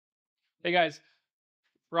Hey guys,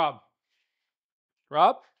 Rob.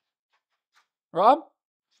 Rob? Rob?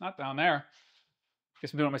 It's not down there.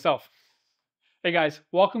 Guess I'm doing it myself. Hey guys,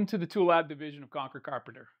 welcome to the Tool Lab division of Conquer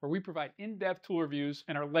Carpenter, where we provide in-depth tool reviews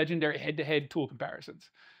and our legendary head-to-head tool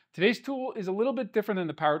comparisons. Today's tool is a little bit different than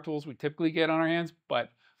the power tools we typically get on our hands, but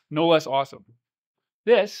no less awesome.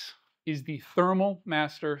 This is the Thermal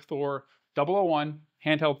Master Thor 001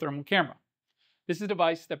 handheld thermal camera. This is a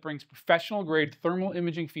device that brings professional-grade thermal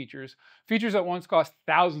imaging features that once cost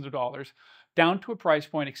thousands of dollars, down to a price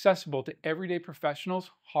point accessible to everyday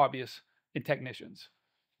professionals, hobbyists, and technicians.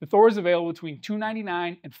 The Thor is available between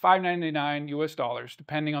 $299 and $599 US dollars,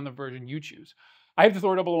 depending on the version you choose. I have the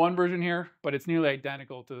Thor 001 version here, but it's nearly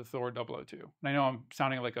identical to the Thor 002. And I know I'm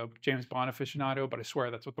sounding like a James Bond aficionado, but I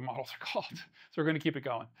swear that's what the models are called. So we're going to keep it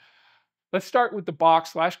going. Let's start with the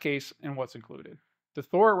box/case and what's included. The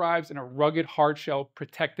Thor arrives in a rugged, hard-shell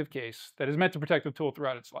protective case that is meant to protect the tool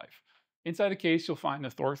throughout its life. Inside the case, you'll find the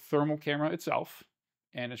Thor thermal camera itself,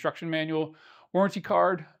 an instruction manual, warranty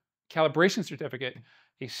card, calibration certificate,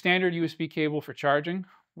 a standard USB cable for charging,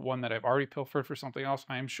 one that I've already pilfered for something else,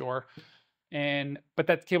 I am sure, but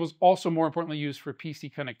that cable is also more importantly used for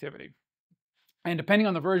PC connectivity. And depending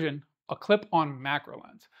on the version, a clip-on macro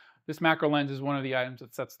lens. This macro lens is one of the items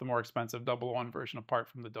that sets the more expensive 001 version apart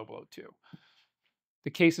from the 002. The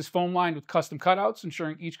case is foam lined with custom cutouts,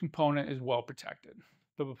 ensuring each component is well protected.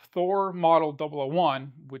 The Thor model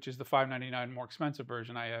 001, which is the $599 more expensive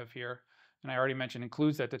version I have here, and I already mentioned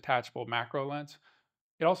includes that detachable macro lens.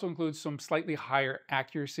 It also includes some slightly higher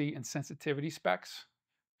accuracy and sensitivity specs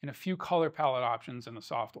and a few color palette options in the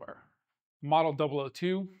software. Model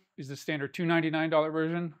 002 is the standard $299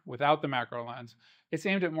 version without the macro lens. It's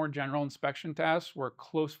aimed at more general inspection tasks where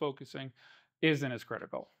close focusing isn't as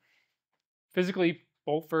critical. Physically,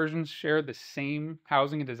 both versions share the same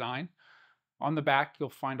housing and design. On the back, you'll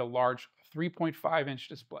find a large 3.5-inch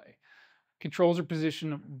display. Controls are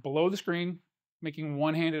positioned below the screen, making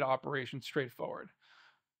one-handed operation straightforward.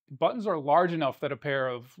 The buttons are large enough that a pair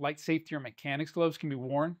of light safety or mechanics gloves can be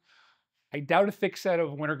worn. I doubt a thick set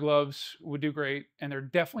of winter gloves would do great, and they're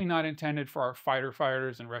definitely not intended for our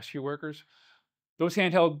fighters and rescue workers. Those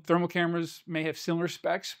handheld thermal cameras may have similar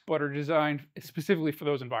specs, but are designed specifically for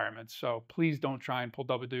those environments, so please don't try and pull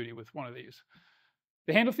double duty with one of these.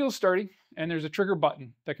 The handle feels sturdy, and there's a trigger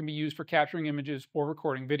button that can be used for capturing images or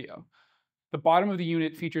recording video. The bottom of the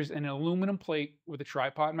unit features an aluminum plate with a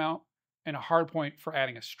tripod mount and a hard point for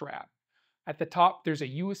adding a strap. At the top, there's a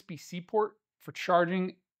USB-C port for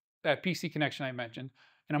charging that PC connection I mentioned,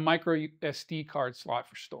 and a micro SD card slot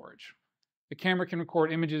for storage. The camera can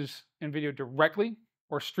record images and video directly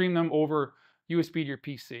or stream them over USB to your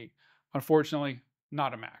PC. Unfortunately,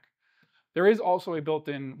 not a Mac. There is also a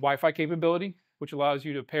built-in Wi-Fi capability, which allows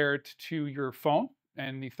you to pair it to your phone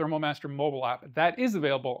and the Thermal Master mobile app that is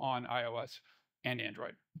available on iOS and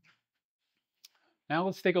Android. Now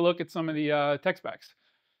let's take a look at some of the tech specs.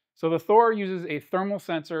 So the Thor uses a thermal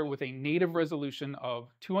sensor with a native resolution of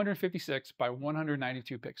 256 by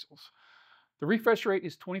 192 pixels. The refresh rate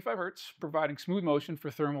is 25 Hz, providing smooth motion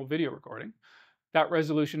for thermal video recording. That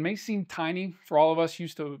resolution may seem tiny for all of us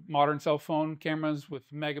used to modern cell phone cameras with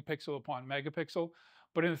megapixel upon megapixel,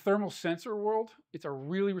 but in the thermal sensor world, it's a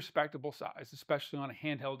really respectable size, especially on a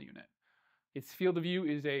handheld unit. Its field of view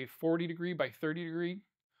is a 40 degree by 30 degree,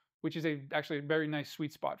 which is actually a very nice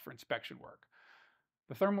sweet spot for inspection work.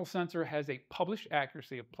 The thermal sensor has a published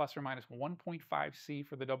accuracy of plus or minus 1.5 C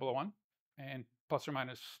for the 001 and plus or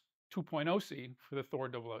minus 2.0 C for the Thor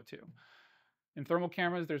 002. In thermal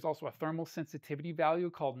cameras, there's also a thermal sensitivity value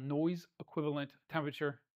called noise equivalent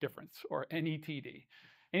temperature difference, or NETD.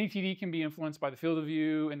 NETD can be influenced by the field of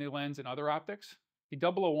view and the lens and other optics. The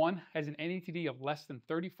 001 has an NETD of less than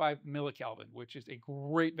 35 millikelvin, which is a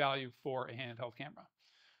great value for a handheld camera.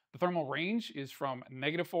 The thermal range is from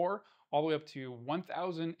 -4 all the way up to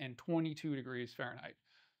 1022 degrees Fahrenheit.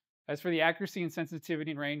 As for the accuracy and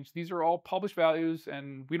sensitivity and range, these are all published values,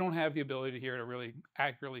 and we don't have the ability here to really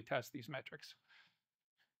accurately test these metrics.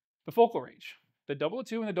 The focal range. The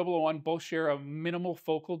 002 and the 001 both share a minimal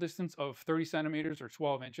focal distance of 30 centimeters or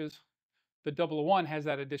 12 inches. The 001 has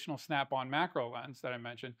that additional snap-on macro lens that I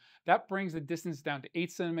mentioned. That brings the distance down to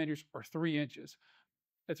 8 centimeters or 3 inches.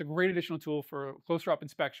 That's a great additional tool for closer-up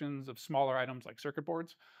inspections of smaller items like circuit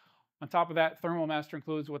boards. On top of that, Thermal Master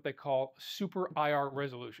includes what they call Super IR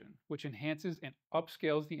resolution, which enhances and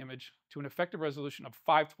upscales the image to an effective resolution of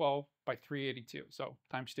 512 by 382, so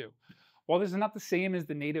times 2. While this is not the same as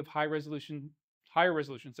the native higher resolution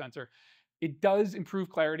sensor, it does improve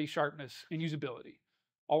clarity, sharpness, and usability.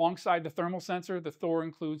 Alongside the thermal sensor, the Thor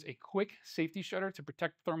includes a quick safety shutter to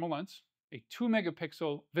protect the thermal lens, a 2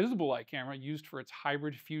 megapixel visible light camera used for its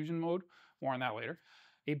hybrid fusion mode, more on that later,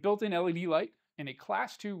 a built-in LED light, and a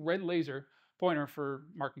class 2 red laser pointer for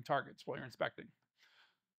marking targets while you're inspecting.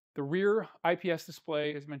 The rear IPS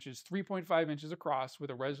display, as mentioned, is 3.5 inches across with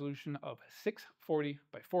a resolution of 640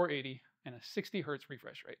 by 480 and a 60 hertz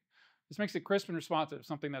refresh rate. This makes it crisp and responsive,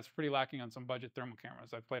 something that's pretty lacking on some budget thermal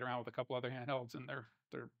cameras. I've played around with a couple other handhelds and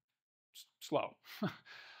they're slow.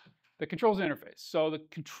 The controls interface. So the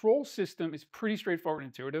control system is pretty straightforward and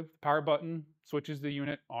intuitive. The power button switches the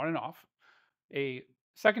unit on and off. A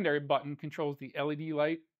secondary button controls the LED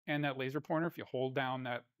light and that laser pointer. If you hold down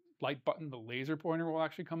that light button, the laser pointer will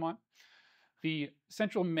actually come on. The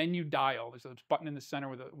central menu dial, there's a button in the center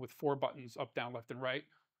with 4 buttons, up, down, left, and right.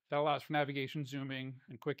 That allows for navigation, zooming,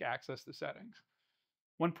 and quick access to settings.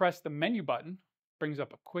 When pressed, the menu button brings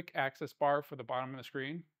up a quick access bar for the bottom of the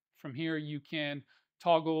screen. From here, you can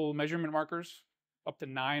toggle measurement markers, up to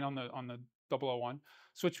 9 on the 001,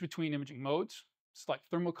 switch between imaging modes, select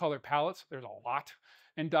thermal color palettes, there's a lot,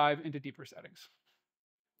 and dive into deeper settings.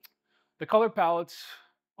 The color palettes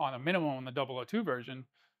on a minimum on the 002 version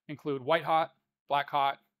include white hot, black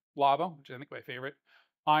hot, lava, which I think is my favorite,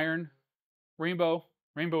 iron, rainbow,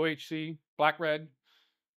 rainbow HC, black red,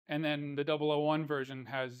 and then the 001 version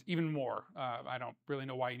has even more. I don't really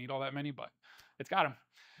know why you need all that many, but it's got them.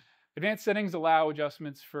 Advanced settings allow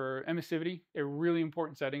adjustments for emissivity, a really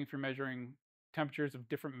important setting if you're measuring temperatures of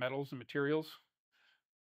different metals and materials.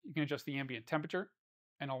 You can adjust the ambient temperature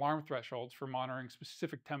and alarm thresholds for monitoring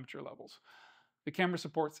specific temperature levels. The camera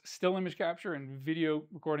supports still image capture and video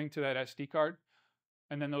recording to that SD card,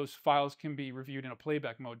 and then those files can be reviewed in a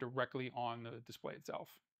playback mode directly on the display itself.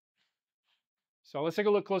 So let's take a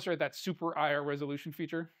look closer at that super IR resolution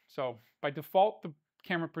feature. So by default, the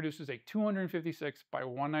camera produces a 256 by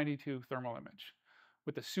 192 thermal image.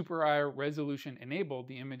 With the super IR resolution enabled,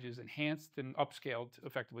 the image is enhanced and upscaled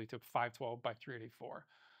effectively to 512 by 384.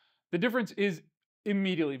 The difference is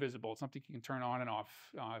immediately visible. It's something you can turn on and off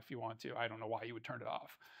if you want to. I don't know why you would turn it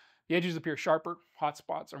off. The edges appear sharper, hot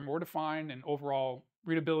spots are more defined, and overall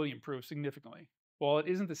readability improves significantly. While it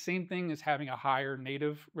isn't the same thing as having a higher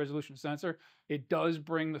native resolution sensor, it does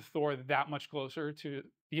bring the Thor that much closer to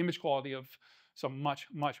the image quality of some much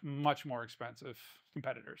more expensive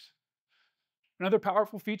competitors. Another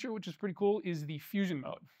powerful feature, which is pretty cool, is the fusion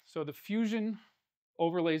mode. So the fusion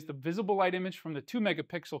overlays the visible light image from the 2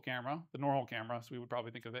 megapixel camera, the normal camera, so we would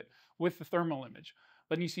probably think of it, with the thermal image,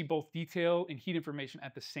 letting you see both detail and heat information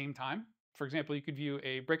at the same time. For example, you could view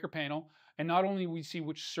a breaker panel, and not only will you see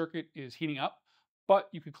which circuit is heating up, but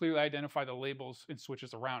you could clearly identify the labels and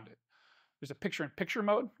switches around it. There's a picture-in-picture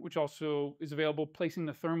mode, which also is available, placing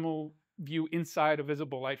the thermal view inside a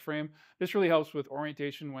visible light frame. This really helps with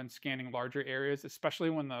orientation when scanning larger areas, especially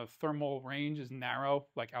when the thermal range is narrow,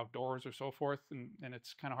 like outdoors or so forth, and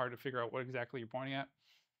it's kind of hard to figure out what exactly you're pointing at.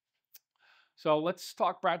 So let's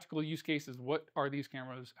talk practical use cases. What are these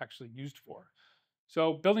cameras actually used for?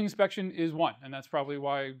 So building inspection is one, and that's probably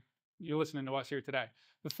why you're listening to us here today.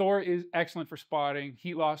 The Thor is excellent for spotting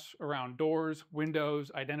heat loss around doors,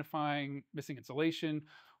 windows, identifying missing insulation,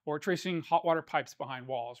 or tracing hot water pipes behind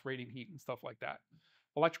walls, radiating heat and stuff like that.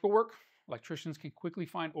 Electrical work, electricians can quickly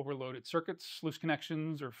find overloaded circuits, loose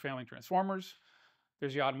connections, or failing transformers.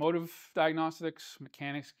 There's the automotive diagnostics.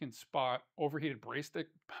 Mechanics can spot overheated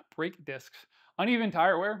brake discs, uneven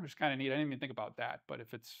tire wear, which is kind of neat. I didn't even think about that, but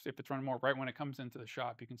if it's running more right when it comes into the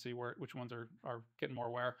shop, you can see which ones are getting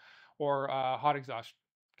more wear, or hot exhaust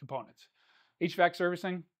components. HVAC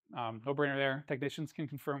servicing, no brainer there. Technicians can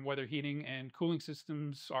confirm whether heating and cooling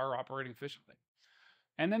systems are operating efficiently.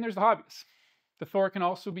 And then there's the hobbyists. The Thor can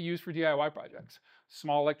also be used for DIY projects,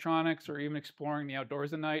 small electronics, or even exploring the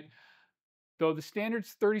outdoors at night. Though the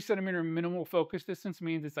standard's 30 centimeter minimal focus distance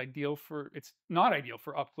means it's not ideal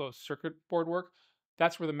for up close circuit board work.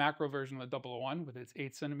 That's where the macro version of the 001 with its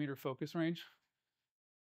 8 centimeter focus range.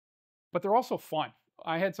 But they're also fun.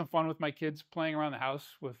 I had some fun with my kids playing around the house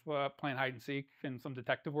with playing hide and seek and some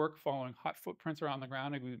detective work, following hot footprints around the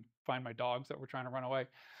ground. I would find my dogs that were trying to run away.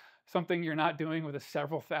 Something you're not doing with a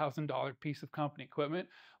several $1,000 piece of company equipment,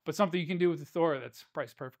 but something you can do with the Thor that's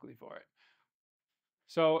priced perfectly for it.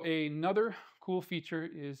 So another cool feature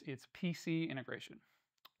is its PC integration.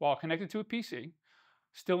 While connected to a PC,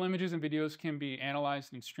 still images and videos can be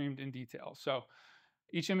analyzed and streamed in detail. So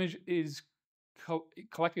each image is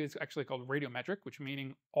collected is actually called radiometric, which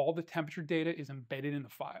meaning all the temperature data is embedded in the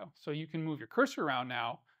file. So you can move your cursor around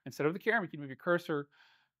now. Instead of the camera, you can move your cursor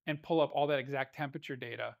and pull up all that exact temperature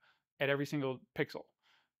data at every single pixel.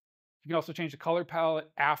 You can also change the color palette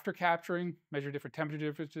after capturing, measure different temperature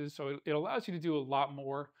differences. So it allows you to do a lot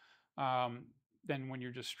more then when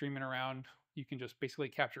you're just streaming around, you can just basically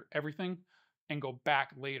capture everything and go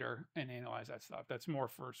back later and analyze that stuff. That's more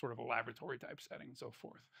for sort of a laboratory type setting and so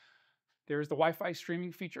forth. There's the Wi-Fi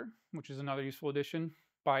streaming feature, which is another useful addition.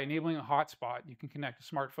 By enabling a hotspot, you can connect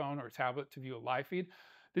a smartphone or a tablet to view a live feed.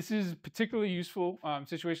 This is particularly useful in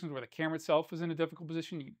situations where the camera itself is in a difficult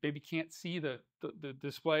position. You maybe can't see the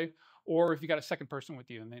display, or if you got a second person with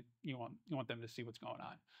you and you want them to see what's going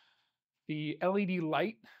on. The LED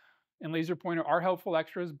light and laser pointer are helpful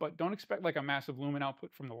extras, but don't expect like a massive lumen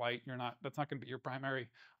output from the light. That's not going to be your primary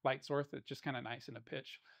light source. It's just kind of nice in a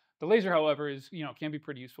pitch. The laser, however, can be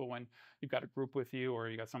pretty useful when you've got a group with you or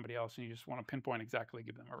you got somebody else and you just want to pinpoint exactly,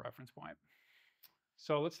 give them a reference point.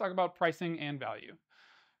 So let's talk about pricing and value.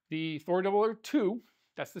 The Thor 002,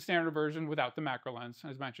 that's the standard version without the macro lens,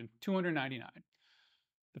 as mentioned, $299.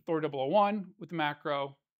 The Thor 001 with the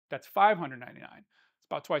macro, that's $599. It's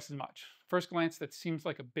about twice as much. First glance, that seems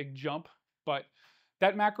like a big jump, but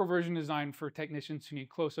that macro version is designed for technicians who need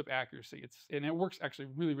close-up accuracy. And it works actually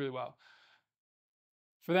really, really well.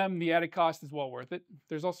 For them, the added cost is well worth it.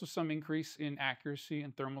 There's also some increase in accuracy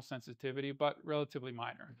and thermal sensitivity, but relatively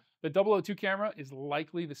minor. The 002 camera is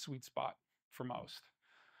likely the sweet spot for most.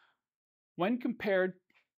 When compared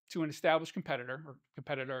to an established competitor or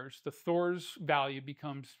competitors, the Thor's value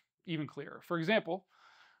becomes even clearer. For example,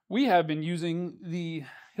 we have been using the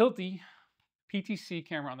Hilti PT-C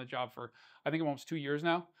camera on the job for, I think, almost 2 years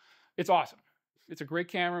now. It's awesome. It's a great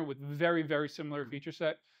camera with very, very similar feature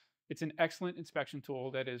set. It's an excellent inspection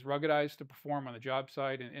tool that is ruggedized to perform on the job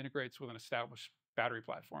site and integrates with an established battery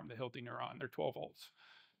platform, the Hilti Neuron. They're 12 volts.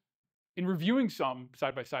 In reviewing some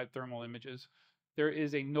side-by-side thermal images, there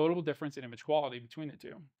is a notable difference in image quality between the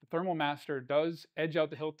two. The Thermal Master does edge out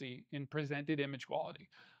the Hilti in presented image quality.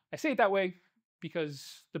 I say it that way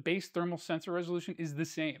because the base thermal sensor resolution is the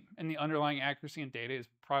same and the underlying accuracy and data is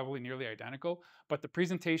probably nearly identical, but the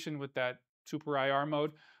presentation with that Super IR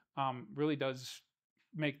mode really does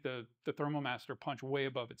make the Thermal Master punch way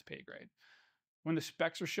above its pay grade. When the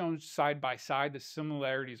specs are shown side by side, the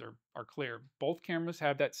similarities are clear. Both cameras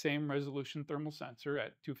have that same resolution thermal sensor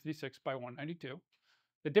at 256 by 192.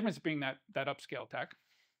 The difference being that upscale tech.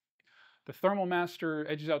 The Thermal Master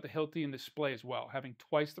edges out the Hilti in display as well, having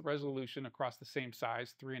twice the resolution across the same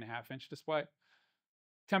size, 3.5-inch display.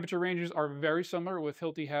 Temperature ranges are very similar, with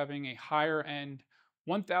Hilti having a higher end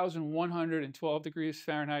 1,112 degrees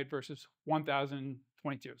Fahrenheit versus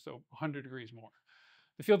 1,022, so 100 degrees more.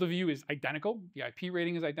 The field of view is identical, the IP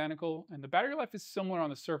rating is identical, and the battery life is similar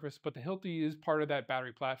on the surface, but the Hilti is part of that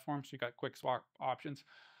battery platform, so you got quick swap options.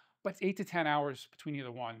 But it's 8 to 10 hours between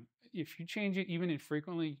either one. If you change it even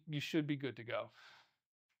infrequently, you should be good to go.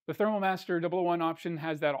 The Thermal Master 001 option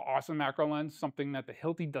has that awesome macro lens, something that the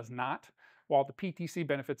Hilti does not, while the PT-C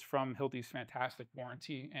benefits from Hilti's fantastic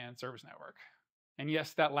warranty and service network. And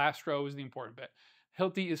yes, that last row is the important bit.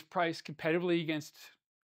 Hilti is priced competitively against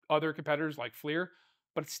other competitors like FLIR,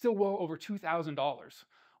 but it's still well over $2,000,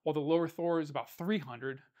 while the lower Thor is about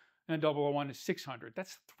 $300 and the 001 is $600.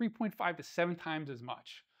 That's 3.5 to 7 times as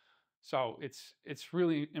much. So it's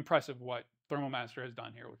really impressive what Thermal Master has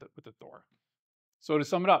done here with the Thor. So to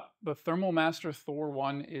sum it up, the Thermal Master Thor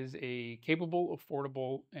 1 is a capable,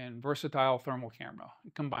 affordable, and versatile thermal camera.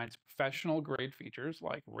 It combines professional grade features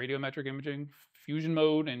like radiometric imaging, fusion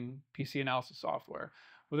mode, and PC analysis software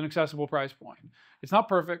with an accessible price point. It's not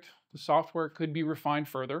perfect. The software could be refined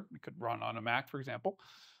further. It could run on a Mac, for example.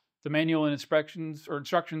 The manual and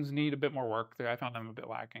instructions need a bit more work. I found them a bit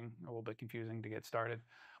lacking, a little bit confusing to get started.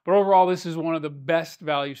 But overall, this is one of the best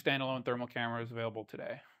value standalone thermal cameras available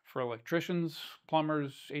today. For electricians,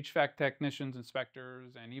 plumbers, HVAC technicians,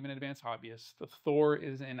 inspectors, and even advanced hobbyists, the Thor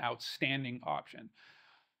is an outstanding option.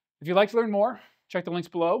 If you'd like to learn more, check the links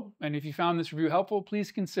below. And if you found this review helpful,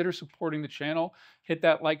 please consider supporting the channel. Hit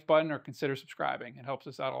that like button or consider subscribing. It helps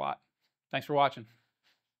us out a lot. Thanks for watching.